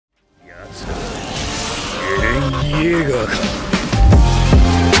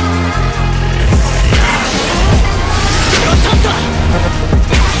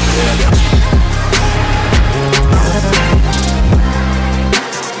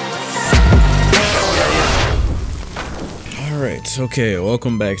Okay,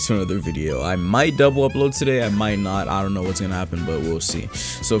 welcome back to another video. I might double upload today, I might not, I don't know what's gonna happen, but we'll see.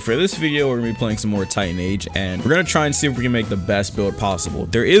 So for this video, we're gonna be playing some more Titan Age, and we're gonna try and see if we can make the best build possible.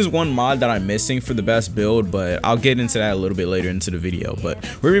 There is one mod that I'm missing for the best build, but I'll get into that a little bit later into the video. But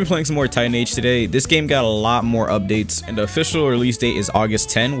we're gonna be playing some more Titan Age today. This game got a lot more updates, and the official release date is August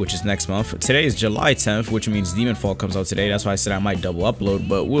 10, which is next month. Today is July 10th, which means Demon Fall comes out today. That's why I said I might double upload,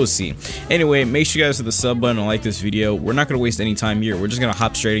 but we'll see. Anyway, make sure you guys hit the sub button and like this video. We're not gonna waste any time here. We're just gonna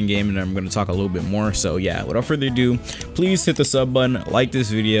hop straight in game, and I'm gonna talk a little bit more. So yeah, without further ado, please hit the sub button, like this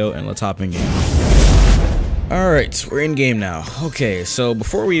video, and let's hop in game. Alright, we're in game now. Okay, so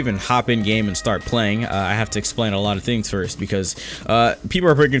before we even hop in game and start playing, I have to explain a lot of things first, because people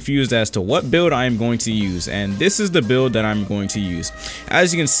are pretty confused as to what build I am going to use, and this is the build that I'm going to use.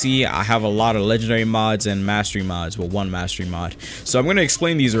 As you can see, I have a lot of legendary mods and mastery mods, well, one mastery mod. So I'm going to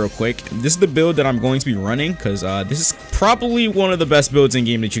explain these real quick. This is the build that I'm going to be running, because this is probably one of the best builds in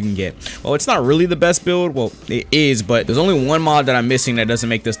game that you can get. Well, it's not really the best build, well, it is, but there's only one mod that I'm missing that doesn't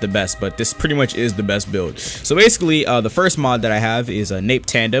make this the best, but this pretty much is the best build. So basically, the first mod that I have is a Nape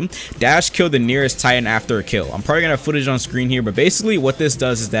Tandem. Dash kill the nearest Titan after a kill. I'm probably gonna have footage on screen here, but basically what this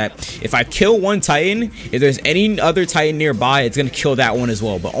does is that if I kill one Titan, if there's any other Titan nearby, it's gonna kill that one as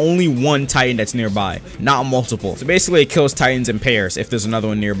well, but only one Titan that's nearby, not multiple. So basically it kills Titans in pairs if there's another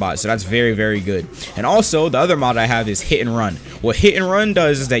one nearby, so that's very, very good. And also, the other mod I have is Hit and Run. What Hit and Run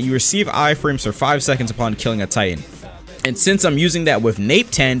does is that you receive iframes for 5 seconds upon killing a Titan. And since I'm using that with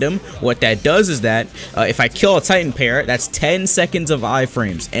Nape Tandem, what that does is that if I kill a Titan pair, that's 10 seconds of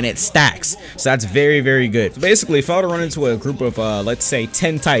iframes, and it stacks. So that's very, very good. So basically, if I were to run into a group of, let's say,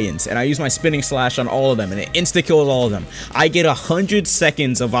 10 Titans, and I use my spinning slash on all of them, and it insta-kills all of them, I get 100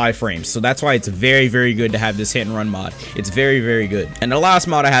 seconds of iframes. So that's why it's very, very good to have this hit and run mod. It's very, very good. And the last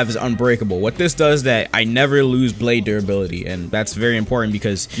mod I have is Unbreakable. What this does is that I never lose blade durability, and that's very important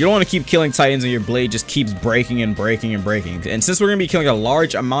because you don't want to keep killing Titans and your blade just keeps breaking and breaking and breaking. And since we're gonna be killing a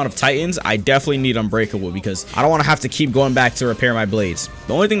large amount of Titans, I definitely need Unbreakable because I don't want to have to keep going back to repair my blades.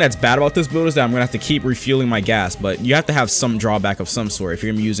 The only thing that's bad about this build is that I'm gonna have to keep refueling my gas, but you have to have some drawback of some sort if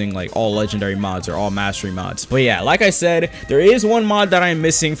you're gonna be using like all legendary mods or all mastery mods. But yeah, like I said, there is one mod that I'm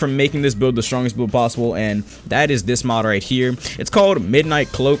missing from making this build the strongest build possible, and that is this mod right here. It's called Midnight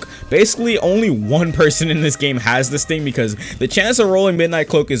Cloak. Basically, only one person in this game has this thing because the chance of rolling Midnight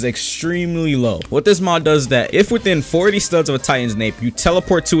Cloak is extremely low. What this mod does is that if within 40 studs of a Titan's nape, you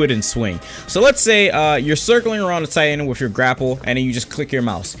teleport to it and swing. So let's say you're circling around a Titan with your grapple, and then you just click your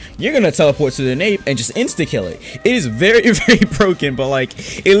mouse. You're gonna teleport to the nape and just insta kill it. It is very, very broken, but like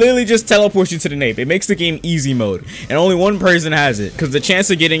it literally just teleports you to the nape. It makes the game easy mode, and only one person has it because the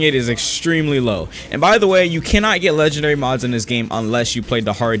chance of getting it is extremely low. And by the way, you cannot get legendary mods in this game unless you play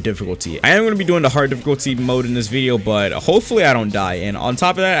the hard difficulty. I am going to be doing the hard difficulty mode in this video, but hopefully I don't die. And on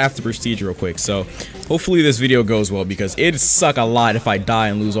top of that, I have to prestige real quick, so hopefully this video goes well because it'd suck a lot if I die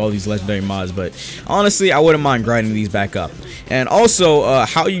and lose all these legendary mods. But honestly, I wouldn't mind grinding these back up. And also,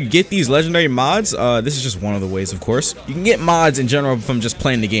 how you get these legendary mods, this is just one of the ways, of course. You can get mods in general from just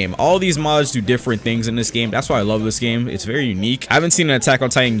playing the game. All these mods do different things in this game. That's why I love this game. It's very unique. I haven't seen an Attack on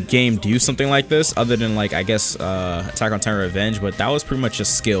Titan game do something like this other than like, I guess, Attack on Titan Revenge, but that was pretty much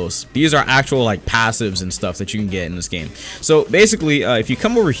just skills. These are actual like passives and stuff that you can get in this game. So basically, if you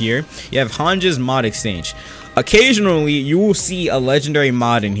come over here, you have Hanja's Mod Exchange. Occasionally you will see a legendary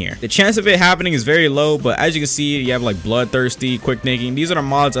mod in here. The chance of it happening is very low, but as you can see, you have like Bloodthirsty, Quick Thinking. These are the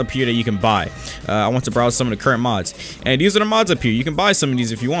mods up here that you can buy. I want to browse some of the current mods, and these are the mods up here. You can buy some of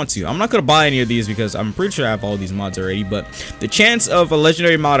these if you want to. I'm not gonna buy any of these because I'm pretty sure I have all these mods already, but the chance of a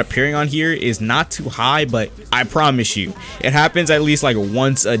legendary mod appearing on here is not too high, but I promise you it happens at least like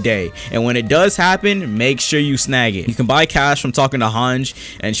once a day, and when it does happen, make sure you snag it. You can buy cash from talking to Hanj,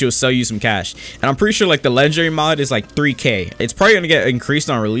 and she'll sell you some cash. And I'm pretty sure like the legendary mod is like 3k. It's probably gonna get increased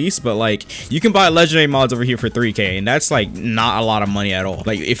on release, but like you can buy legendary mods over here for 3k, and that's like not a lot of money at all.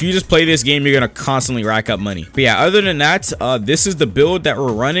 Like if you just play this game, you're gonna constantly rack up money. But yeah, other than that, this is the build that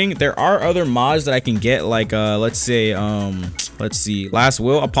we're running. There are other mods that I can get, like let's say let's see, Last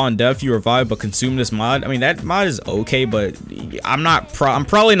Will. Upon death you revive but consume this mod. I mean, that mod is okay, but I'm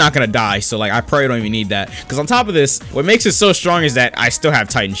probably not gonna die, so like I probably don't even need that, because on top of this, what makes it so strong is that I still have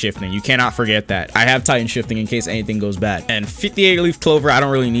Titan shifting. You cannot forget that I have Titan shifting something in case anything goes bad. And 58 leaf clover, I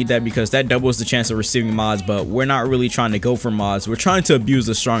don't really need that because that doubles the chance of receiving mods, but we're not really trying to go for mods. We're trying to abuse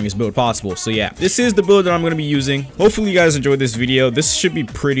the strongest build possible. So yeah, this is the build that I'm going to be using. Hopefully you guys enjoyed this video. This should be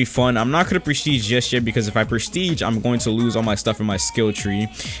pretty fun. I'm not going to prestige just yet because if I prestige, I'm going to lose all my stuff in my skill tree,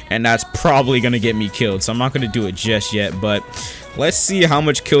 and that's probably going to get me killed. So I'm not going to do it just yet, but let's see how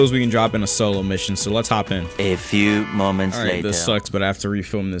much kills we can drop in a solo mission. So let's hop in. A few moments later. This sucks, but I have to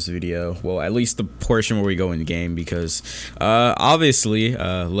refilm this video. Well, at least the portion where we go in game because obviously,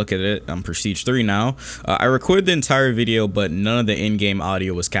 look at it. I'm prestige 3 now. I recorded the entire video, but none of the in-game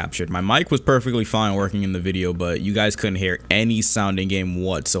audio was captured. My mic was perfectly fine working in the video, but you guys couldn't hear any sound in game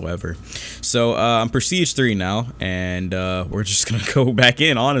whatsoever. So I'm prestige 3 now, and we're just gonna go back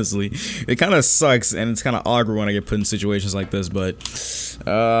in. Honestly, it kind of sucks, and it's kind of awkward when I get put in situations like this, but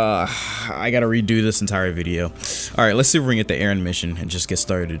I gotta redo this entire video. All right, let's see if we can get the Aaron mission and just get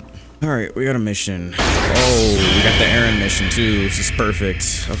started. All right, we got a mission. Oh, we got the Aaron mission too. This is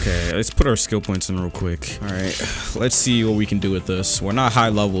perfect. Okay, let's put our skill points in real quick. All right, let's see what we can do with this. We're not high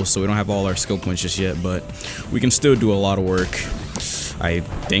level, so we don't have all our skill points just yet, but we can still do a lot of work. I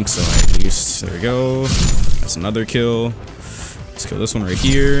think so, at least. There we go. That's another kill. Let's kill this one right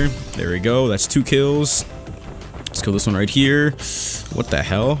here. There we go. That's 2 kills. Let's kill this one right here. What the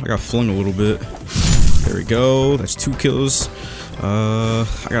hell? I got flung a little bit. There we go. That's 2 kills. I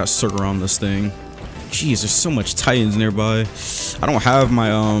gotta circle around this thing. Jeez, there's so much Titans nearby. I don't have my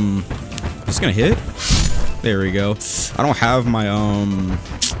It's gonna hit. There we go. I don't have my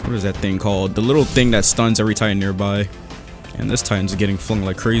what is that thing called? The little thing that stuns every Titan nearby. And this Titan's getting flung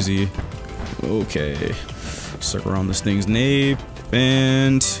like crazy. Okay. Circle around this thing's nape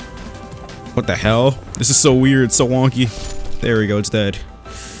and what the hell? This is so weird, so wonky. There we go, it's dead.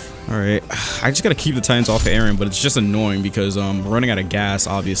 Alright, I just gotta keep the Titans off of Aaron, but it's just annoying because we're running out of gas,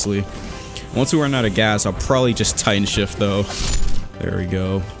 obviously. Once we run out of gas, I'll probably just Titan shift though. There we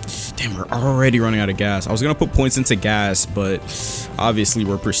go. Damn, we're already running out of gas. I was gonna put points into gas, but obviously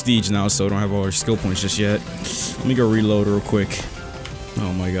we're prestige now, so we don't have all our skill points just yet. Let me go reload real quick.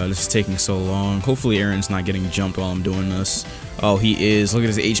 Oh my god, this is taking so long. Hopefully Aaron's not getting jumped while I'm doing this. Oh, he is. Look at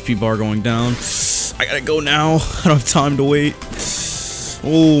his HP bar going down. I gotta go now. I don't have time to wait.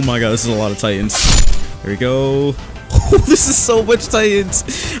 Oh my god, this is a lot of Titans. There we go. Oh, this is so much Titans.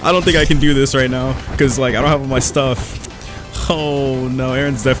 I don't think I can do this right now because, like, I don't have all my stuff. Oh no,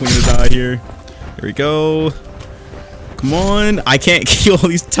 Aaron's definitely gonna die here. There we go. Come on. I can't kill all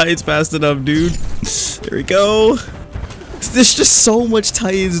these Titans fast enough, dude. There we go. There's just so much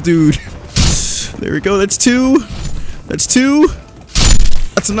Titans, dude. There we go. That's 2. That's 2.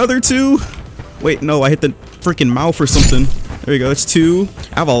 That's another 2. Wait, no, I hit the freaking mouth or something. There we go. That's 2.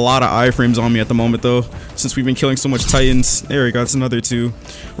 I have a lot of iframes on me at the moment, though, since we've been killing so much Titans. There we go. That's another 2.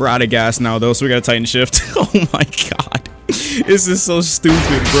 We're out of gas now, though, so we got to Titan shift. Oh my god. This is so stupid,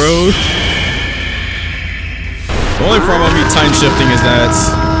 bro. The only problem with me Titan shifting is that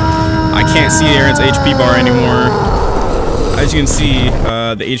I can't see Aaron's HP bar anymore. As you can see,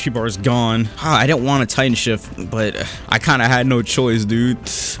 the HP bar is gone. I didn't want to Titan shift, but I kind of had no choice, dude.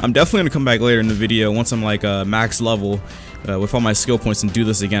 I'm definitely going to come back later in the video once I'm like max level with all my skill points and do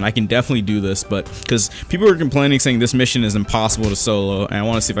this again. I can definitely do this, but because people are complaining saying this mission is impossible to solo, and I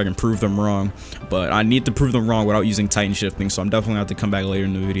want to see if I can prove them wrong. But I need to prove them wrong without using Titan shifting, so I'm definitely going to have to come back later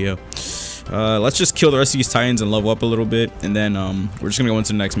in the video. Let's just kill the rest of these Titans and level up a little bit, and then we're just gonna go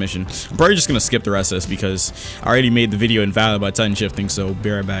into the next mission. I'm probably just gonna skip the rest of this because I already made the video invalid by Titan shifting, so be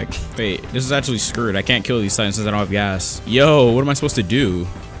right back. Wait, this is actually screwed. I can't kill these Titans since I don't have gas. Yo, what am I supposed to do?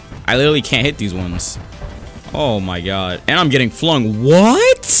 I literally can't hit these ones. Oh my god. And I'm getting flung.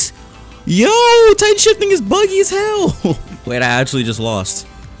 What? Yo, Titan shifting is buggy as hell. Wait, I actually just lost.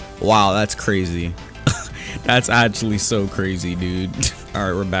 Wow, that's crazy. That's actually so crazy, dude.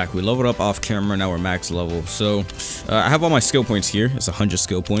 Alright, we're back. We leveled up off camera. Now we're max level. So, I have all my skill points here. It's 100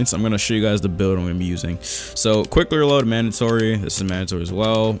 skill points. I'm going to show you guys the build I'm going to be using. So, quick reload, mandatory. This is mandatory as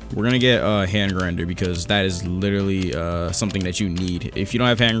well. We're going to get hand grinder because that is literally something that you need. If you don't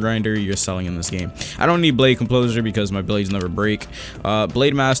have hand grinder, you're selling in this game. I don't need blade composer because my blades never break.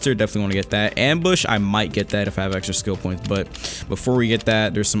 Blade master, definitely want to get that. Ambush, I might get that if I have extra skill points. But before we get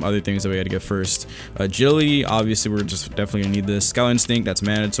that, there's some other things that we got to get first. Agility, obviously, we're just definitely going to need this. Scout instinct, that's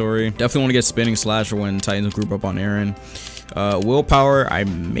mandatory. Definitely want to get spinning slasher when Titans group up on Aaron. Willpower, I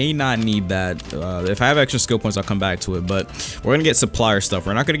may not need that. If I have extra skill points, I'll come back to it, but we're gonna get supplier stuff.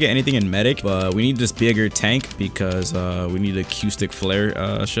 We're not gonna get anything in medic, but we need this bigger tank because we need acoustic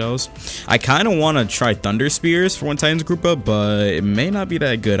flare shells. I kind of want to try thunder spears for when Titans group up, but it may not be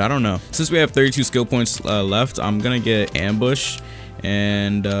that good. I don't know. Since we have 32 skill points left, I'm gonna get ambush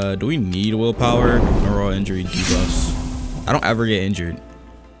And do we need willpower? Overall injury debuffs. I don't ever get injured.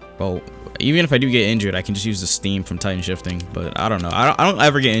 Well, even if I do get injured, I can just use the steam from Titan shifting. But I don't know. I don't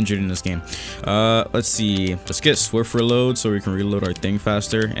ever get injured in this game. Let's see. Let's get swift reload so we can reload our thing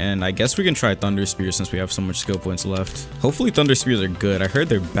faster. And I guess we can try Thunder Spear since we have so much skill points left. Hopefully Thunder Spears are good. I heard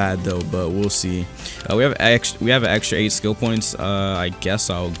they're bad though, but we'll see. We have an extra 8 skill points. I guess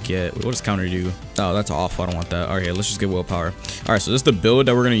I'll get. What does counter do? Oh, that's awful. I don't want that. All right, let's just get willpower. All right, so this is the build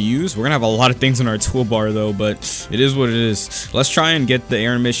that we're gonna use. We're gonna have a lot of things in our toolbar though, but it is what it is. Let's try and get the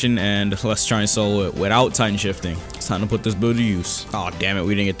Aaron mission, and let's try and solo it without Titan shifting. It's time to put this build to use. Oh damn it,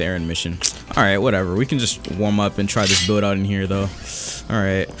 we didn't get the Aaron mission. All right, whatever. We can just warm up and try this build out in here though. All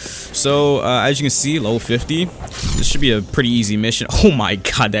right, so as you can see, level 50. This should be a pretty easy mission. Oh my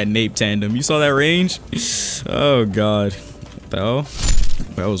god, that nape tandem. You saw that range? Oh god. What the hell?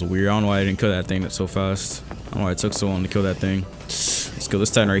 That was weird. I don't know why I didn't kill that thing that so fast. I don't know why it took so long to kill that thing. Let's kill this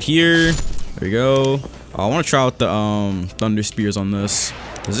Titan right here. There we go. Oh, I want to try out the Thunder Spears on this.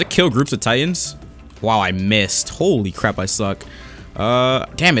 Does it kill groups of Titans? Wow, I missed. Holy crap, I suck.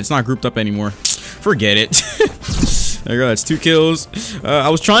 Damn, it's not grouped up anymore. Forget it. There you go, that's 2 kills. I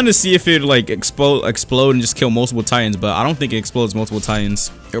was trying to see if it like explode and just kill multiple Titans, but I don't think it explodes multiple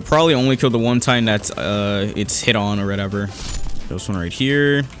Titans. It'll probably only kill the one Titan that's it's hit on or whatever. This one right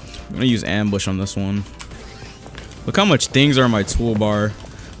here. I'm gonna use ambush on this one. Look how much things are in my toolbar.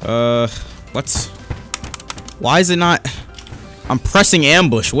 What? Why is it not? I'm pressing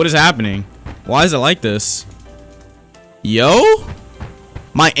ambush. What is happening? Why is it like this? Yo?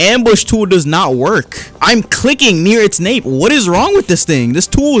 My ambush tool does not work. I'm clicking near its nape. What is wrong with this thing? This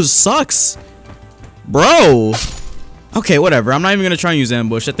tool sucks. Bro. Okay, whatever. I'm not even gonna try and use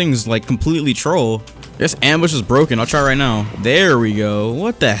ambush. That thing's like completely troll. This ambush is broken. I'll try right now. There we go.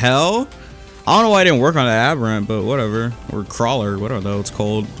 What the hell? I don't know why I didn't work on that aberrant, but whatever. Or crawler, whatever though it's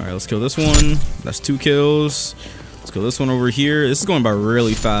called. All right, let's kill this one. That's 2 kills. Let's kill this one over here. This is going by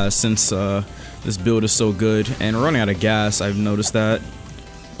really fast since this build is so good. And we're running out of gas. I've noticed that.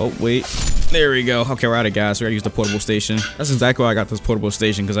 Oh, wait. There we go. Okay, we're out of gas. We gotta use the portable station. That's exactly why I got this portable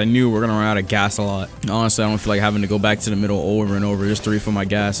station, because I knew we're gonna run out of gas a lot. Honestly, I don't feel like having to go back to the middle over and over just to refill my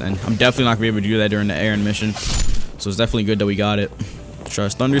gas, and I'm definitely not gonna be able to do that during the Aaron mission. So it's definitely good that we got it.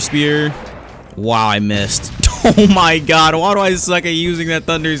 Trust Thunder Spear. Wow, I missed. Oh my god, why do I suck at using that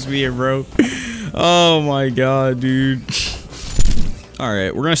Thunder Spear, bro? Oh my god, dude.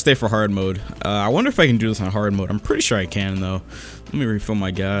 Alright, we're gonna stay for hard mode. I wonder if I can do this on hard mode. I'm pretty sure I can though. Let me refill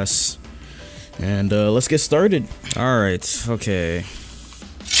my gas. And let's get started. Alright, okay.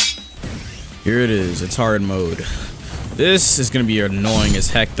 Here it is. It's hard mode. This is gonna be annoying as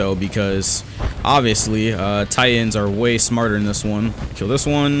heck though, because obviously Titans are way smarter in this one. Kill this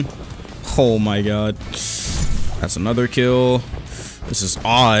one. Oh my god. That's another kill. This is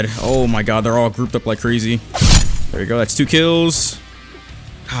odd. Oh my god, they're all grouped up like crazy. There we go. That's 2 kills.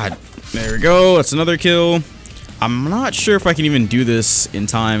 God, there we go. That's another kill. I'm not sure if I can even do this in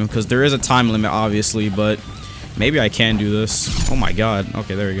time, because there is a time limit, obviously, but maybe I can do this. Oh my god.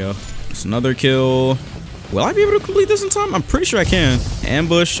 Okay, there we go. That's another kill. Will I be able to complete this in time? I'm pretty sure I can.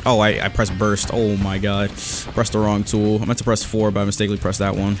 Ambush. Oh, I pressed burst. Oh my god. Pressed the wrong tool. I meant to press 4, but I mistakenly pressed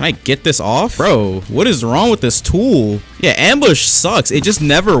that one. Can I get this off? Bro, what is wrong with this tool? Yeah, ambush sucks. It just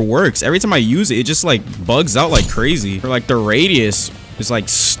never works. Every time I use it, it just like bugs out like crazy. Or like the radius is like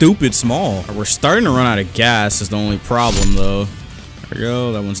stupid small. We're starting to run out of gas is the only problem though. There we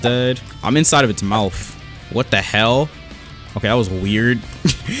go. That one's dead. I'm inside of its mouth. What the hell? Okay, that was weird.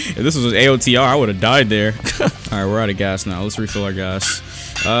 If this was AOTR, I would have died there. Alright, we're out of gas now. Let's refill our gas.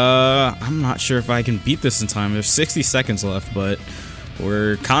 I'm not sure if I can beat this in time. There's 60 seconds left, but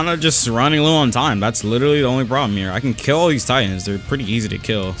we're kind of just running low on time. That's literally the only problem here. I can kill all these Titans. They're pretty easy to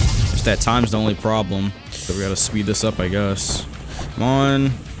kill. Just that time's the only problem. So we gotta speed this up, I guess. Come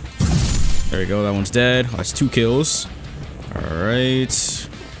on. There we go. That one's dead. Oh, that's 2 kills. Alright.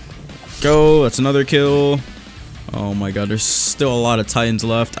 Go. That's another kill. Oh my god, there's still a lot of Titans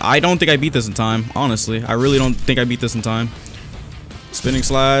left. I don't think I beat this in time, honestly. I really don't think I beat this in time. Spinning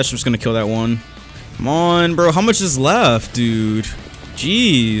slash. I'm just gonna kill that one. Come on, bro. How much is left, dude?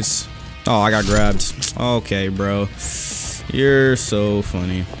 Jeez. Oh, I got grabbed. Okay, bro. You're so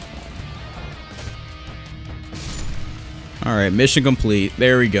funny. Alright, mission complete.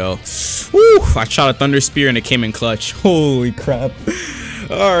 There we go. Woo! I shot a Thunder Spear and it came in clutch. Holy crap.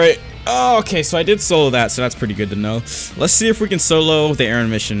 Alright. Oh, okay, so I did solo that, so that's pretty good to know. Let's see if we can solo the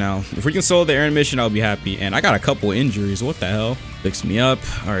Aaron mission now. If we can solo the Aaron mission, I'll be happy. And I got a couple injuries. What the hell? Fix me up.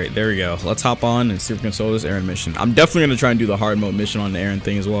 All right, there we go. Let's hop on and see if we can solo this Aaron mission. I'm definitely going to try and do the hard mode mission on the Aaron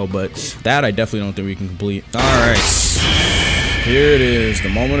thing as well, but that I definitely don't think we can complete. All right. Here it is, the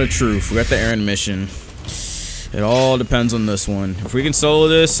moment of truth. We got the Aaron mission. It all depends on this one. If we can solo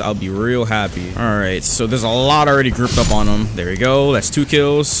this, I'll be real happy. Alright, so there's a lot already grouped up on him. There we go. That's 2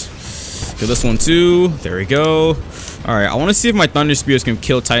 kills. Kill this one too. There we go. Alright, I want to see if my Thunder Spears can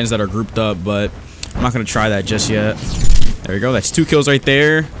kill Titans that are grouped up, but I'm not going to try that just yet. There we go. That's 2 kills right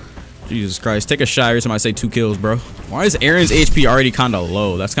there. Jesus Christ. Take a shot every time I say 2 kills, bro. Why is Aaron's HP already kind of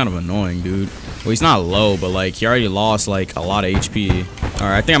low? That's kind of annoying, dude. Well, he's not low, but like he already lost like a lot of HP.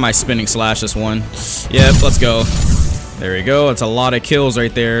 Alright, I think I might spinning slash this one. Yep, let's go. There we go. It's a lot of kills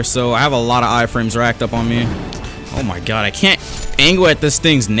right there. So I have a lot of iframes racked up on me. Oh my god, I can't angle at this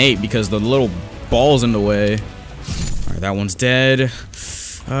thing's nape because the little ball's in the way. Alright, that one's dead.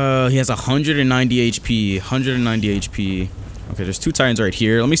 He has 190 HP. 190 HP. Okay, there's 2 Titans right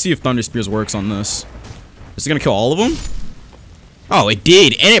here. Let me see if Thunder Spears works on this. Is it gonna kill all of them? Oh, it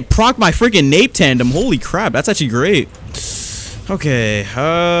did, and it procced my freaking nape tandem. Holy crap, that's actually great. Okay,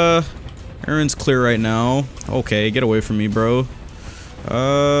 Aaron's clear right now. Okay, get away from me, bro.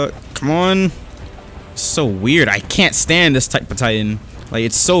 Come on. It's so weird. I can't stand this type of Titan. Like,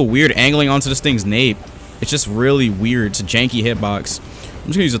 it's so weird angling onto this thing's nape. It's just really weird. It's a janky hitbox. I'm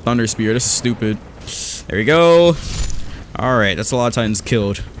just gonna use a Thunder Spear. This is stupid. There we go. Alright, that's a lot of Titans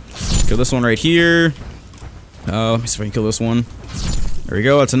killed. Kill this one right here. Let me see if I can kill this one. There we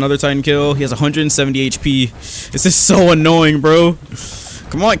go. That's another Titan kill. He has 170 HP. This is so annoying, bro.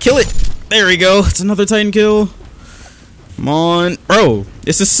 Come on, kill it. There we go. It's another Titan kill. Come on. Bro,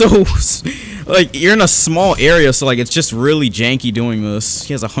 this is so... Like, you're in a small area, so, like, it's just really janky doing this.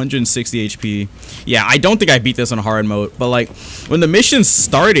 He has 160 HP. Yeah, I don't think I beat this on hard mode. But, like, when the mission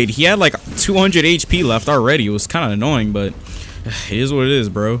started, he had, like, 200 HP left already. It was kind of annoying, but it is what it is,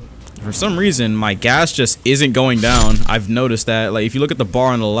 bro. For some reason, my gas just isn't going down. I've noticed that. Like, if you look at the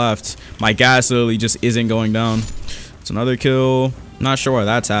bar on the left, my gas literally just isn't going down. It's another kill. Not sure why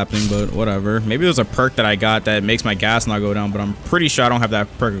that's happening, but whatever. Maybe there's a perk that I got that makes my gas not go down, but I'm pretty sure I don't have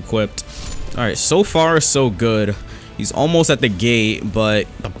that perk equipped. Alright, so far, so good. He's almost at the gate, but...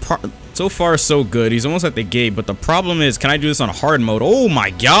 So far, so good. He's almost at the gate, but the problem is, can I do this on hard mode? Oh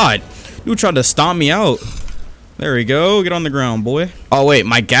my god! Dude tried to stomp me out. There we go. Get on the ground, boy. Oh, wait.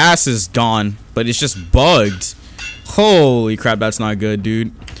 My gas is gone, but it's just bugged. Holy crap. That's not good,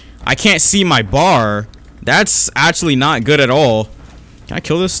 dude. I can't see my bar. That's actually not good at all. Can I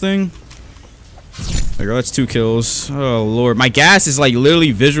kill this thing? There we go. That's 2 kills. Oh, Lord. My gas is, like,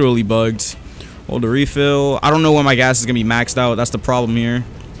 literally visually bugged. Hold the refill. I don't know when my gas is going to be maxed out. That's the problem here.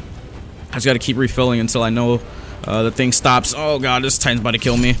 I just got to keep refilling until I know the thing stops. Oh, God. This Titan's about to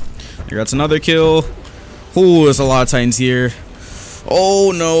kill me. There, that's another kill. Ooh, there's a lot of Titans here.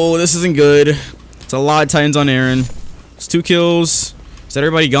 Oh no, this isn't good. It's a lot of Titans on Aaron. It's 2 kills. Is that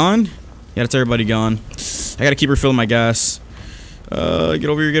everybody gone? Yeah, that's everybody gone. I gotta keep refilling my gas. Get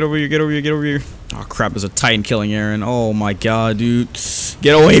over here, get over here, get over here, get over here. Oh crap, there's a Titan killing Aaron. Oh my god, dude.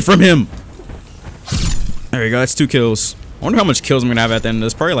 Get away from him. There we go, that's 2 kills. I wonder how much kills I'm gonna have at the end of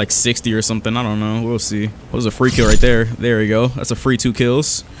this. Probably like 60 or something. I don't know. We'll see. What was a free kill right there? There we go. That's a free 2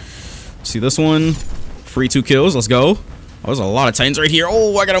 kills. See this one? Free 2 kills. Let's go. Oh, there's a lot of Titans right here.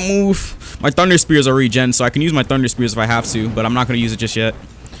 Oh, I gotta move. My Thunder Spears are regen, so I can use my Thunder Spears if I have to, but I'm not gonna use it just yet.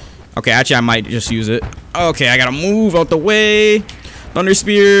 Okay, actually, I might just use it. Okay, I gotta move out the way. Thunder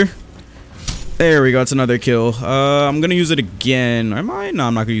Spear. There we go. It's another kill. I'm gonna use it again. Am I? No,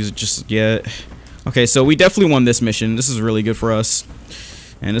 I'm not gonna use it just yet. Okay, so we definitely won this mission. This is really good for us.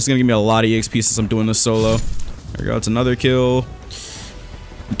 And this is gonna give me a lot of EXP since I'm doing this solo. There we go. It's another kill.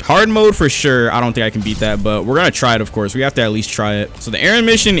 Hard mode for sure. I don't think I can beat that, but we're gonna try it, of course. We have to at least try it. So the Aaron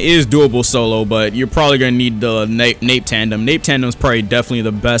mission is doable solo, but you're probably gonna need the nape tandem. Nape tandem is probably definitely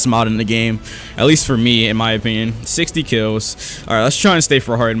the best mod in the game, at least for me, in my opinion. 60 kills. All right, let's try and stay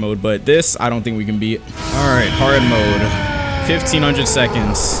for hard mode, but this I don't think we can beat. All right, hard mode. 1500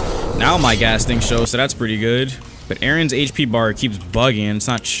 seconds. Now my gas thing shows, so that's pretty good. But Aaron's HP bar keeps bugging. It's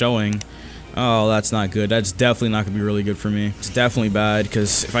not showing. Oh, that's not good. That's definitely not going to be really good for me. It's definitely bad,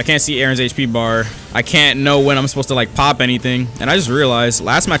 because if I can't see Aaron's HP bar, I can't know when I'm supposed to, like, pop anything. And I just realized,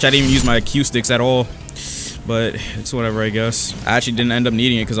 last match I didn't even use my Q sticks at all. But it's whatever, I guess. I actually didn't end up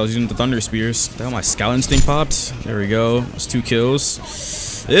needing it because I was using the Thunder Spears. The hell, my Scout Instinct popped. There we go. That's 2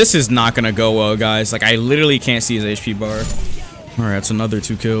 kills. This is not going to go well, guys. Like, I literally can't see his HP bar. Alright, that's another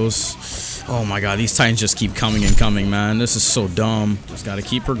 2 kills. Oh my god, these Titans just keep coming and coming, man. This is so dumb. Just gotta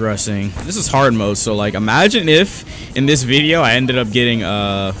keep progressing. This is hard mode, so like imagine if in this video I ended up getting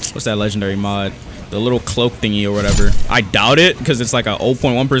what's that legendary mod? The little cloak thingy or whatever. I doubt it because it's like a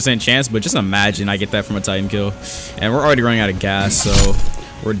 0.1% chance, but just imagine I get that from a Titan kill. And we're already running out of gas, so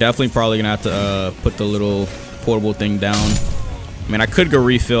we're definitely probably gonna have to put the little portable thing down. I mean, I could go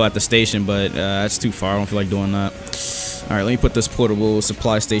refill at the station, but that's too far. I don't feel like doing that. All right, let me put this portable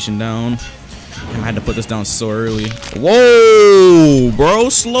supply station down. I had to put this down so early. Whoa, bro,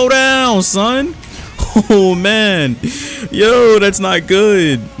 slow down, son. Oh man, yo, that's not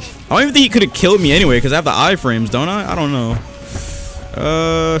good. I don't even think he could have killed me anyway, because I have the iframes, don't I? I don't know.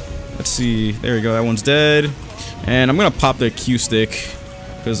 Let's see. There we go. That one's dead. And I'm gonna pop the Q stick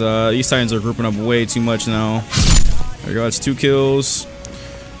because these Titans are grouping up way too much now. There we go. That's 2 kills.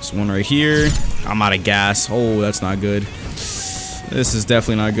 There's one right here. I'm out of gas. Oh, that's not good. This is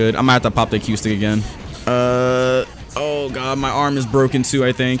definitely not good. I'm gonna have to pop the Q stick again. Oh god, my arm is broken too,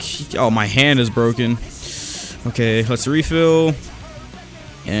 I think. Oh, my hand is broken. Okay, let's refill.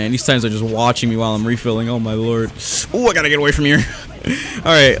 And these Titans are just watching me while I'm refilling. Oh my lord. Oh, I gotta get away from here.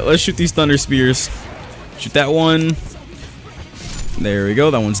 Alright, let's shoot these thunder spears. Shoot that one. There we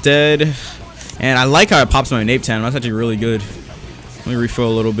go. That one's dead. And I like how it pops my nape tandem. That's actually really good. Let me refill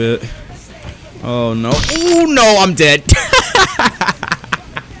a little bit. Oh no. Oh no, I'm dead.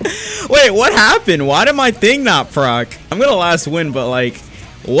 Wait, what happened? Why did my thing not proc? I'm gonna last win, but like,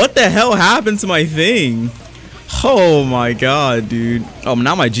 what the hell happened to my thing? Oh my god, dude. Oh,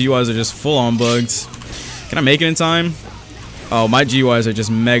 now my GUIs are just full on bugged. Can I make it in time? Oh, my GUIs are just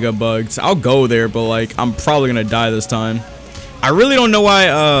mega bugged. I'll go there, but like, I'm probably gonna die this time. I really don't know why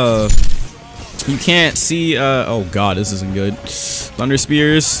you can't see oh god, this isn't good. Thunder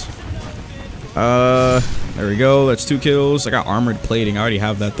spears. There we go. That's 2 kills. I got armored plating. I already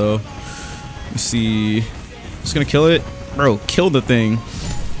have that though. Let's see. Just gonna kill it. Bro, kill the thing.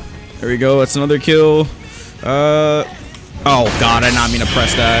 There we go. That's another kill. Oh god, I did not mean to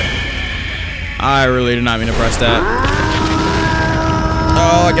press that. I really did not mean to press that.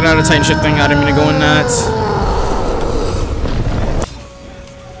 Oh, get out of Titan shit thing. I didn't mean to go in that.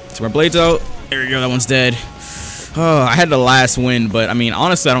 So my blade's out. There we go. That one's dead. Oh, I had the last win, but I mean,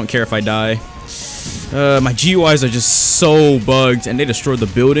 honestly, I don't care if I die. My GUIs are just so bugged, and they destroyed the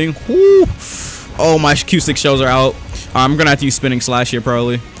building. Woo. Oh, my Q6 shells are out. I'm gonna have to use spinning slash here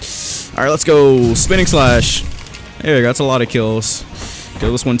probably. All right, let's go. Spinning slash. There we go. That's a lot of kills.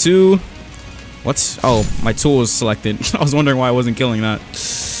 Kill this one too. What's? Oh, my tool was selected. I was wondering why I wasn't killing that.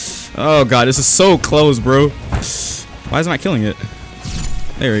 Oh god, this is so close, bro. Why isn't I killing it?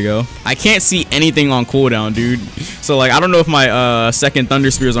 There we go. I can't see anything on cooldown, dude. So like, I don't know if my second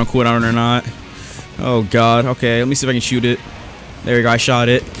thunder spear is on cooldown or not. Oh god. Okay, let me see if I can shoot it. There we go. I shot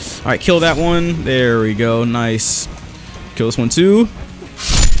it. All right, kill that one. There we go. Nice. Kill this one too.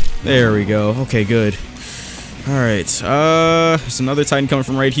 There we go. Okay, good. All right. There's another Titan coming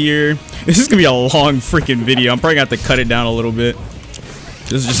from right here. This is gonna be a long freaking video. I'm probably gonna have to cut it down a little bit.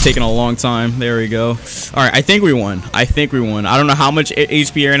 This is just taking a long time. There we go. All right, I think we won. I think we won. I don't know how much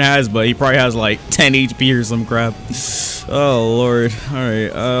HP Aaron has, but he probably has like 10 HP or some crap. Oh lord. All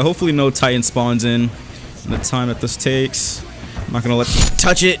right. Hopefully no Titan spawns in the time that this takes. I'm not gonna let you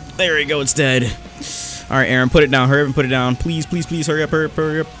touch it. There we go. It's dead. All right, Aaron, put it down. Hurry up and put it down. Please, please, please. Hurry up, hurry up,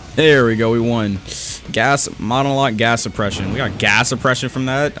 hurry up. There we go. We won. Gas, monologue, gas suppression. We got gas suppression from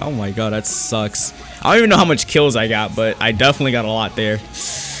that. Oh my god, that sucks. I don't even know how much kills I got, but I definitely got a lot there.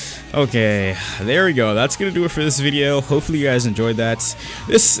 Okay, there we go. That's gonna do it for this video. Hopefully you guys enjoyed that.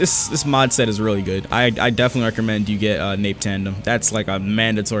 This mod set is really good. I definitely recommend you get Nape Tandem. That's like a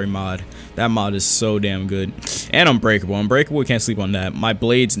mandatory mod. That mod is so damn good. And Unbreakable. Unbreakable, we can't sleep on that. My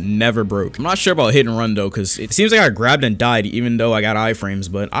blades never broke. I'm not sure about hit and run though, because it seems like I grabbed and died even though I got iframes,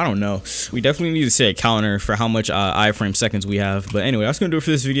 but I don't know. We definitely need to set a counter for how much iframe seconds we have. But anyway, that's gonna do it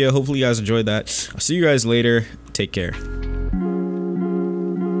for this video. Hopefully you guys enjoyed that. I'll see you guys later. Take care.